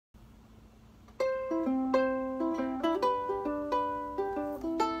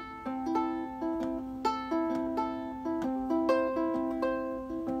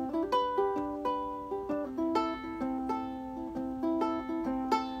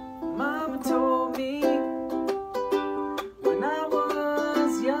told me when I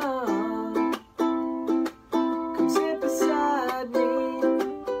was young, come sit beside me,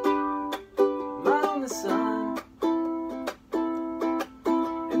 lie on the sun,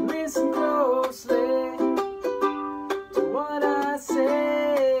 and listen closely to what I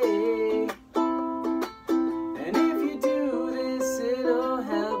say. And if you do this, it'll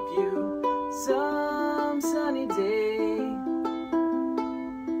help you some sunny day.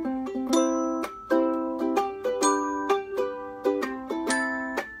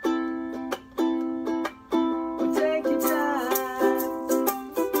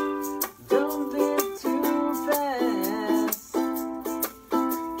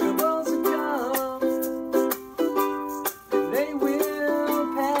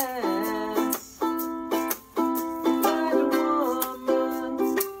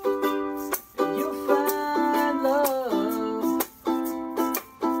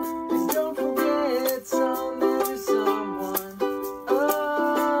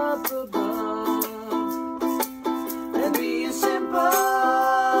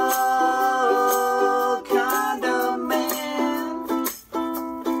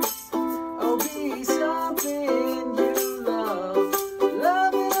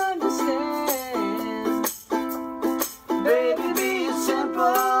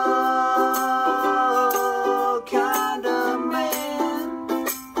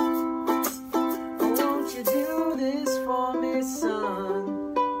 Son,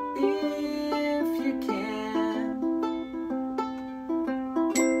 if you can.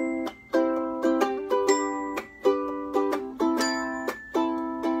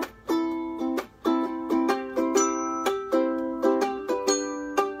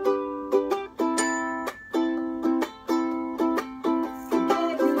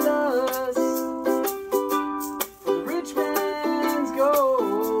 Forget your lust for the rich man's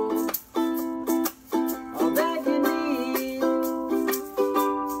gold. All that you need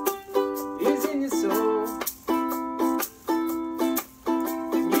is in your soul.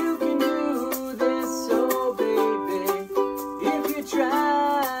 And you can do this, oh baby, if you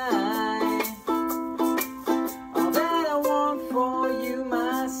try. All that I want for you,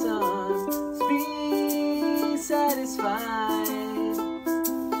 my son, is be satisfied.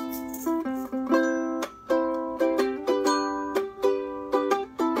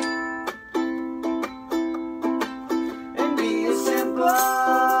 And be a simple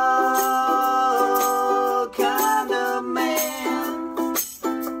kind of man.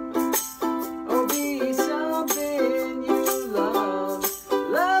 Oh, be something you love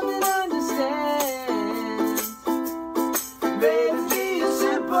and understand. Baby, be a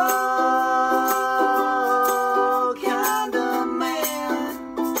simple kind of man.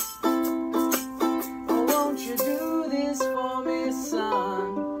 Oh, won't you do this for me, son,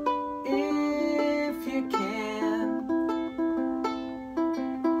 if you can?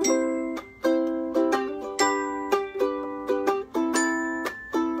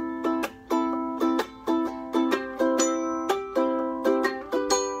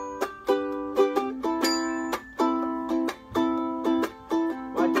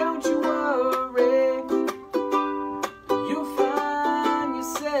 Why don't you worry? You'll find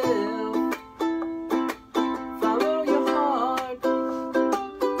yourself. Follow your heart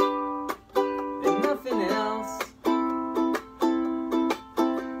and nothing else.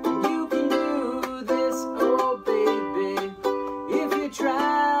 And you can do this, oh baby, if you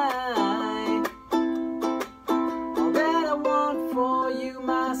try. All that I want for you,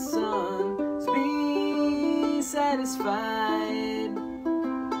 my son, is be satisfied.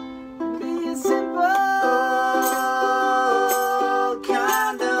 Be a simple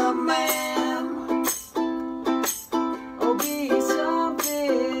kind of man. Oh, be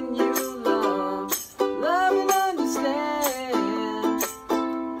something you love and understand.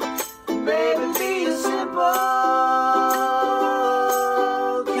 Baby, be a simple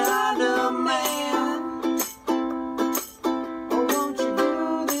kind of man. Oh, won't you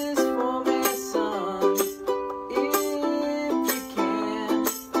do this for me, son, if you can?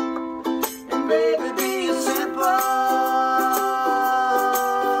 And baby, be a simple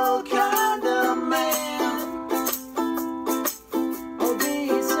kind of man. Oh,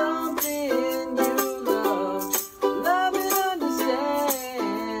 be something you love and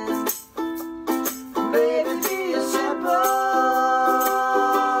understand. Baby, be a simple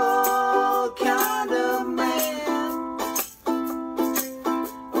kind of man.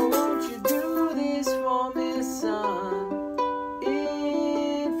 Oh, won't you do this for me, son,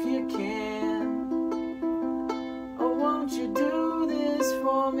 if you can? Oh, won't you do this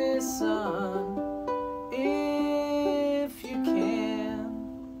for me, son?